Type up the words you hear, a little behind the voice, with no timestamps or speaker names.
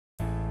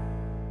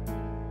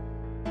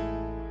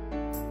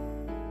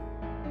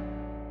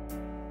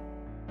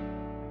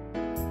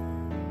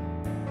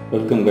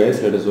Welcome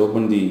guys, let us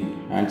open the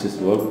Ansys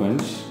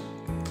Workbench.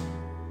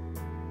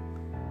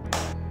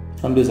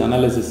 From this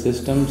analysis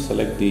system,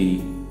 select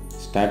the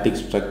static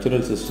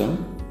structural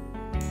system.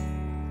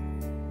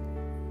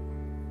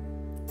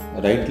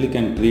 Right click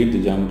and create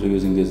the geometry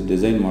using this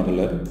design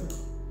modeler.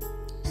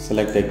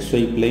 Select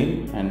XY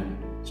plane and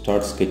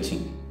start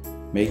sketching.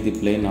 Make the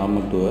plane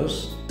normal to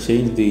us.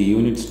 Change the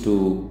units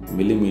to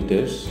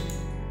millimeters.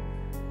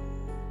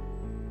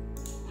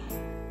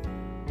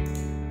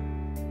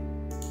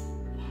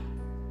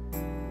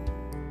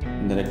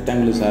 The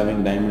rectangle is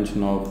having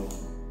dimension of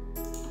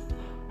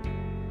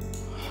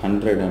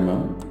 100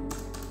 mm.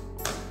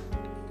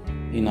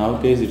 In our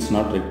case it's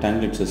not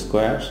rectangle, it's a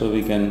square, so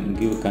we can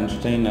give a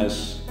constraint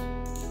as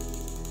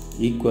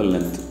equal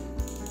length.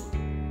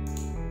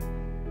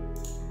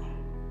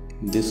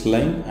 This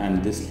line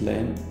and this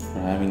line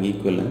are having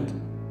equal length.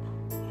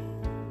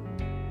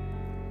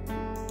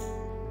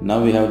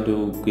 Now we have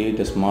to create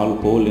a small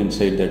hole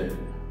inside that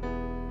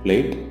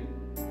plate.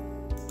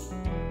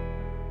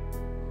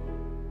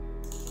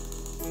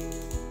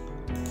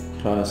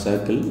 Draw a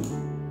circle.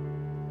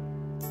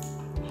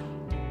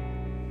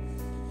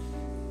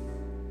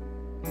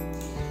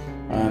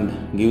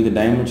 And give the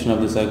dimension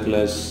of the circle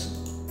as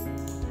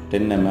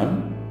 10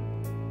 mm.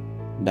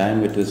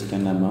 Diameter is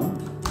 10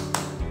 mm.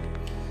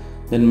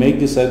 Then make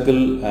the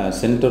circle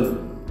center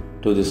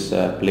to this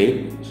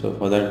plate. So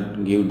for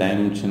that, give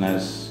dimension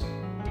as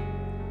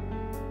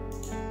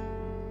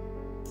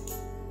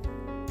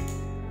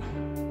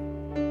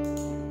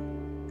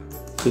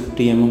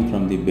 50 mm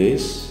from the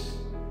base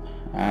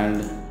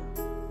and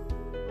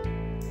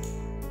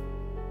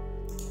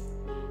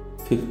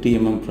 50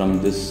 mm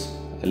from this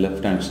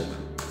left hand side.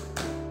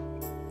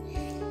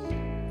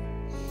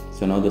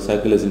 So now the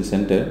circle is in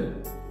center.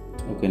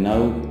 Okay,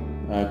 now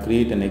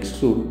create an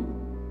extrude.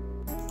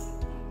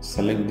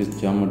 Select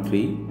this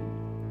geometry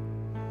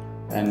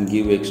and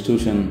give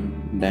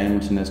extrusion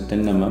dimension as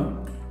 10 mm.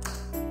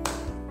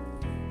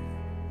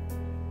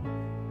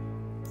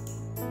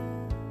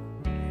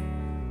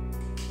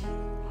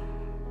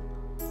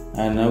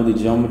 And now the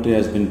geometry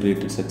has been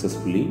created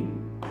successfully.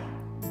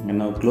 And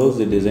now close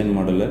the design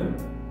modeler.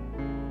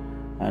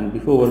 And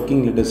before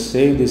working, let us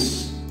save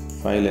this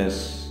file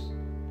as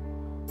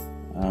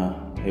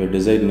your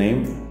desired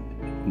name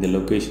in the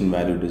location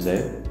where you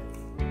desire.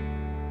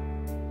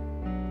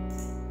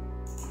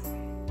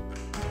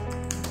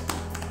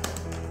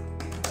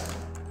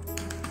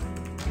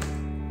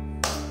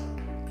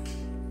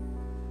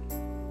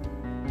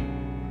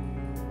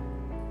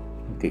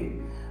 Okay,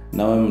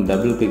 now I am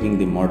double clicking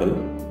the model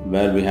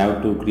where we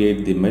have to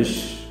create the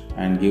mesh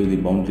and give the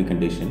boundary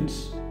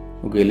conditions.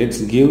 Okay,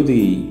 let's give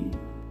the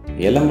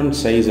element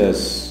size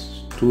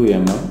as 2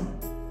 mm.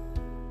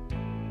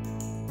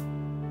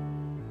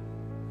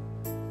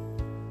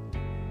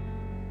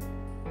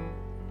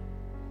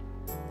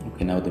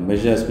 Okay, now the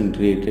mesh has been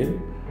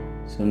created.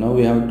 So now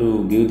we have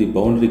to give the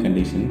boundary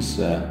conditions.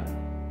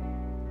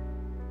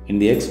 In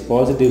the x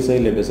positive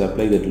side, let us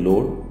apply that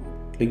load.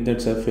 Click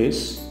that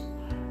surface,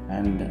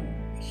 and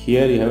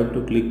here you have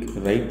to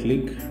right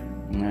click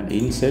and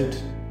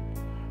insert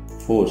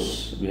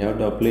force. We have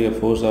to apply a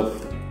force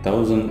of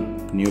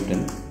 1000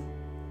 Newton.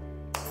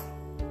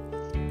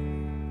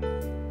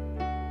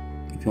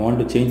 If you want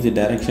to change the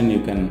direction,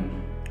 you can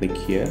click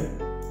here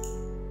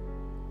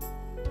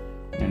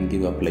and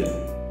give apply.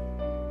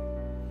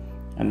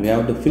 And we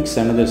have to fix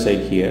another side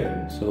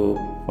here. So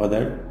for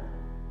that,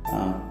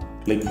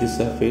 click this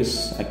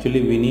surface.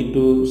 Actually we need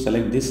to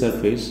select this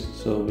surface,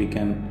 so we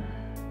can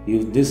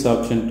use this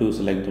option to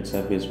select that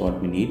surface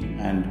what we need,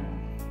 and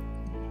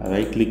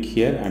right click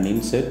here and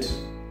insert,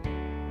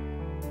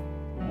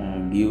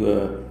 give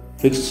a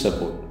fixed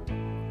support.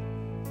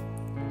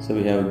 So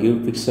we have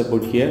give fixed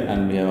support here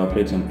and we have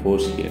applied some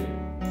force here.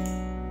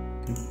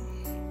 Okay.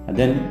 And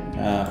then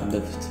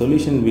the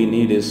solution we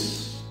need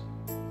is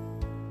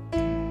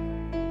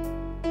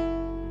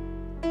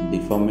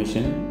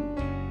deformation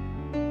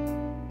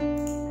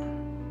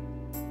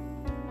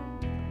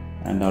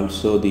and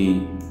also the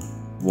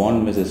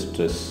one measure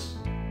stress.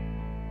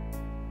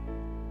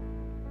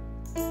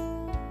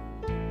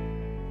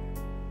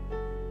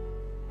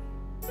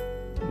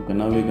 Okay,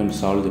 now we can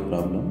solve the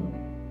problem.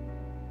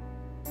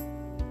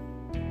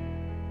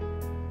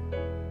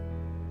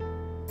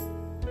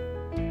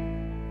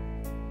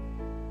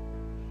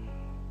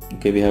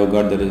 Okay, we have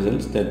got the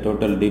results. The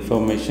total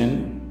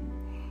deformation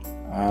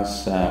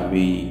as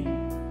we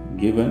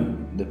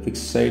given, the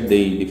fixed side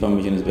the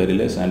deformation is very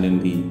less, and in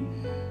the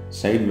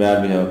side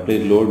where we have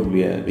applied load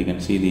we can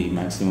see the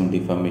maximum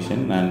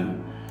deformation,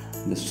 and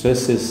the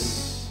stress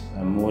is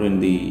more in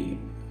the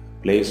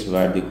place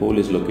where the hole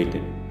is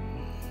located.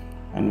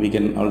 And we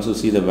can also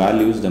see the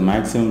values. The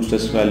maximum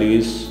stress value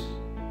is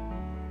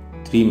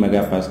 3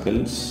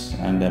 megapascals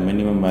and the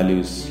minimum value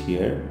is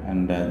here,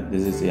 and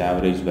this is the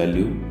average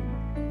value.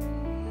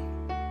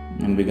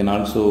 And we can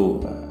also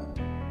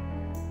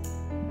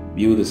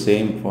view the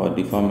same for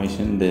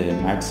deformation. The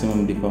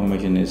maximum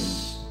deformation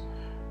is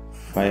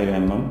 5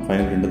 mm,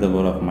 5 into the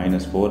power of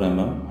minus 4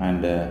 mm,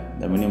 and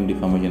the minimum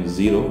deformation is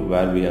 0,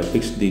 where we have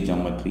fixed the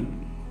geometry.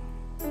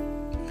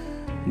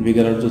 We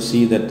can also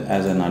see that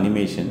as an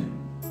animation.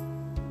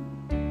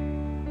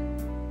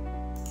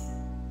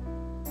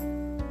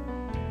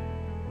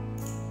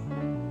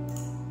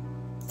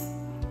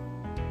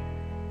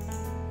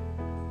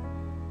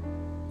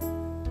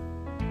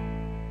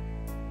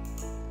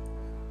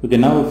 Okay,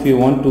 now if you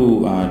want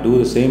to do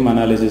the same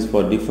analysis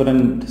for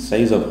different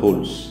size of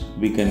holes,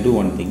 we can do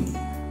one thing.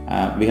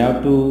 We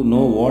have to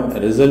know what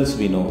results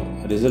we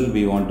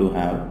want to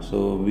have.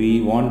 So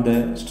we want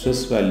the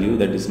stress value,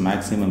 that is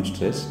maximum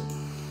stress.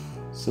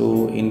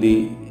 So in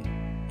the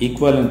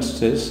equivalent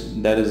stress,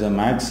 there is a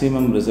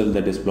maximum result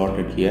that is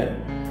plotted here.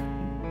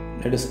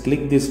 Let us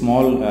click the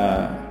small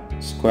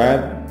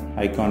square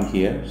icon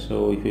here.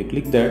 So if you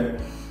click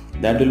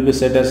that will be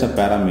set as a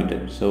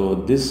parameter. So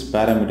this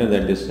parameter,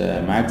 that is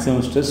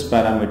maximum stress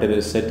parameter,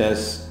 is set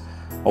as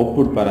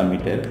output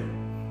parameter,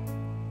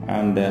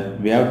 and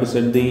we have to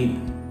set the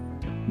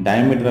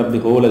diameter of the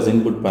hole as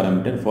input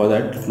parameter. For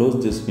that,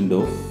 close this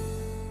window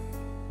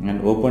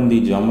and open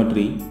the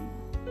geometry.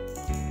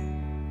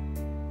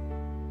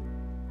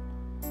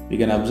 We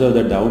can observe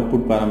that the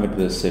output parameter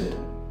is set.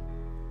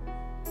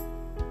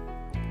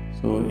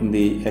 So in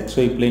the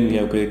XY plane we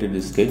have created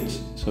this sketch.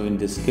 So in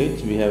this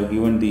sketch we have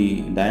given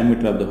the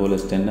diameter of the hole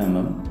as 10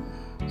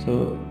 mm.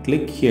 So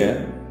click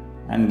here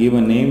and give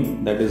a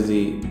name, that is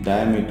the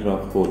diameter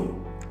of hole.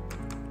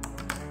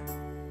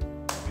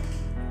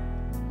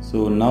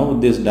 So now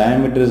this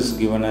diameter is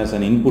given as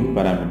an input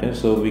parameter.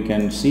 So we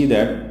can see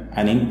that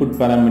an input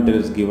parameter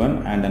is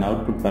given and an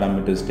output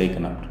parameter is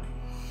taken out.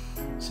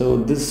 So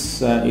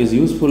this is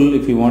useful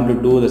if you want to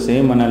do the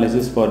same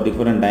analysis for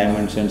different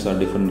dimensions or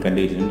different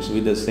conditions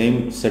with the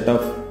same set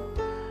of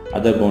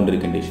other boundary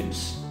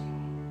conditions.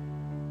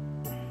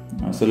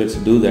 So let's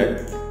do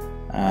that.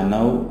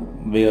 Now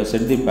we have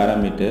set the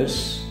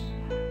parameters.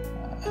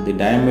 The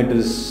diameter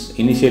is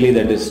initially,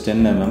 that is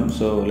 10 mm.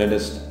 So let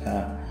us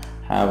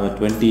have a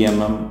 20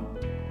 mm,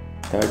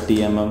 30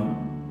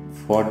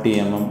 mm, 40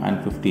 mm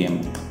and 50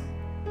 mm.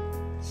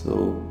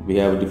 So we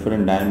have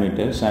different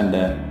diameters, and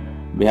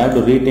we have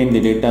to retain the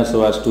data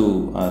so as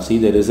to see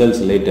the results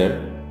later.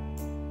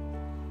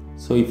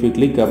 So if you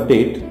click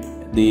update,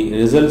 the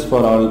results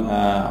for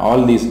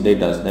all these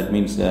data, that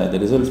means the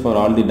results for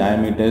all the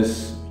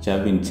diameters which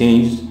have been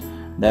changed,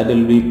 that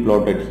will be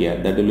plotted here,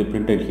 that will be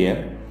printed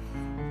here.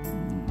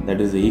 That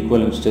is the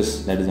equivalent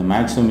stress, that is the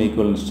maximum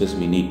equivalent stress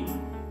we need.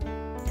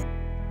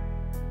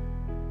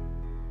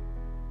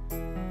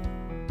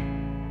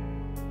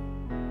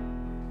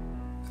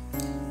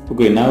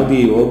 Okay, now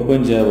the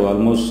workbench have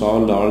almost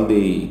solved all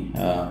the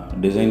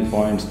design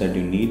points that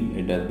you need.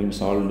 It has been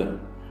solved.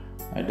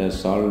 It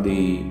has solved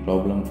the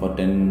problem for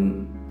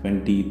 10,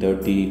 20,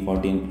 30,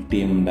 40 and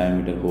 50 mm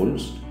diameter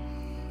holes.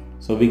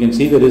 So we can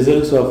see the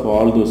results of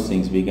all those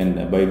things. We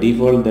can, by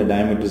default, the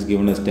diameter is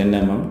given as 10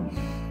 mm.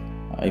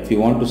 If you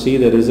want to see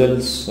the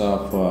results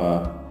of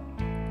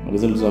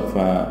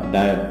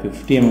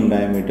 50 mm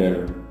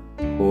diameter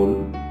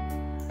hole,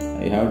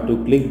 you have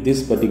to click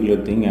this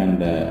particular thing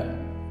and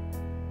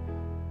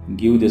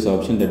give this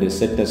option, that is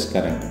set as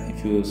current.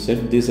 If you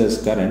set this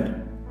as current,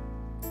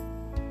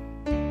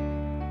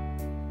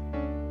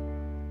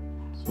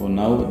 so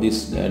now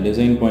this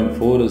design point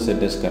 4 is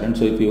set as current.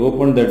 So if you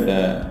open that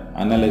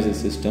analysis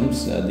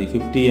systems, the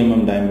 50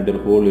 mm diameter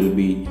hole will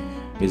be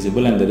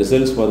visible and the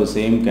results for the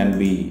same can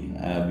be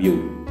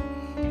viewed.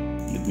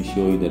 Let me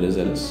show you the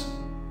results.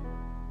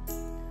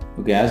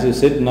 Okay, as you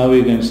said, now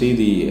you can see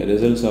the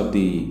results of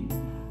the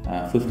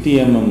 50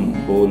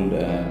 mm hole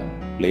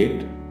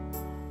plate.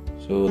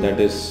 So that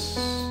is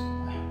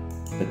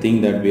the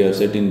thing that we have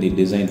set in the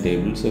design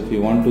table. So if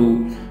you want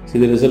to see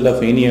the result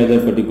of any other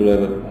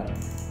particular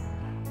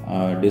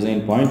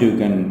design point, you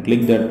can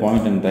click that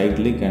point and right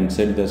click and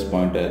set this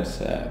point as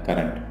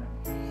current.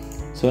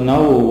 So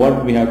now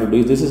what we have to do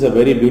is, this is a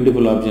very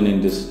beautiful option in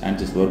this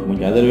Ansys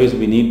Workbench. Otherwise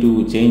we need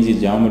to change the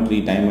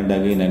geometry time and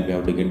again and we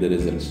have to get the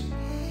results.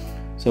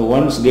 So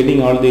once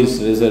getting all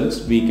these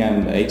results, we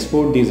can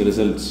export these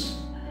results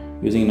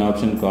using an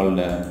option called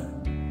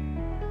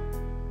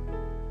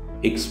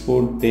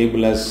export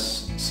table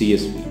as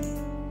CSV.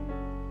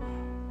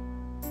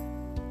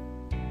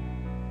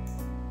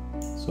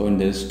 So in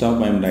the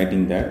desktop I am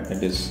writing that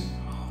is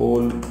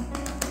whole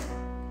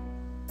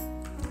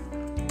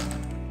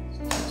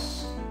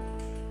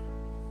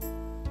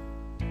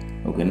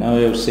Okay, now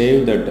I have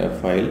saved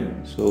that file.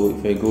 So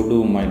if I go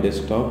to my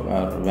desktop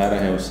or where I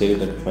have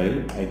saved that file,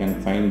 I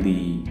can find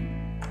the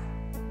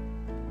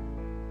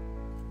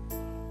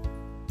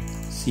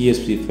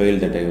CSV file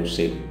that I have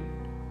saved.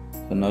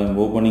 So now I am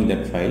opening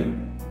that file.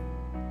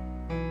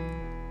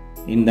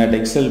 In that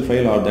Excel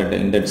file or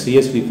in that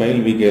CSV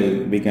file,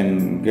 we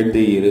can get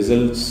the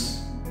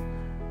results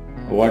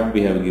what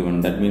we have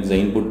given. That means the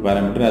input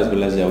parameter as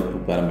well as the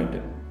output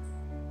parameter.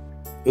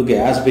 Okay,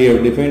 as we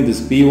have defined, this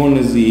P1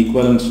 is the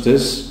equivalent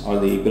stress or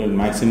the equivalent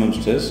maximum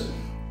stress,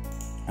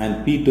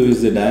 and P2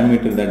 is the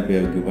diameter that we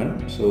have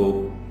given.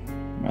 So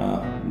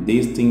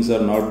these things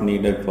are not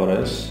needed for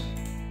us.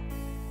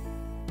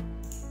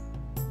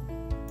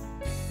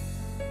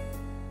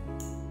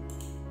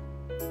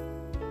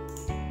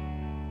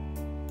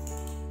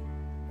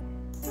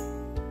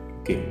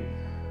 Okay,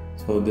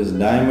 so this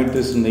diameter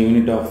is in the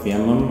unit of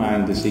mm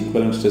and this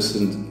equivalent stress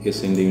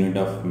is in the unit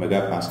of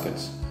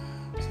megapascals.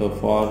 So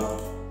for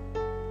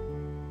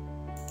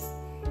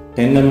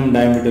 10 mm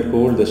diameter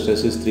hole, the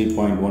stress is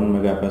 3.1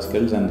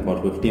 megapascals, and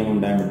for 50 mm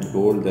diameter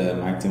hole, the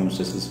maximum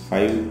stress is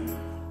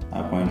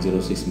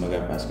 5.06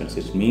 megapascals.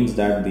 It means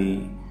that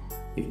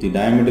if the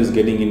diameter is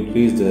getting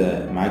increased,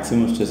 the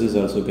maximum stress is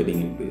also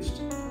getting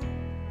increased.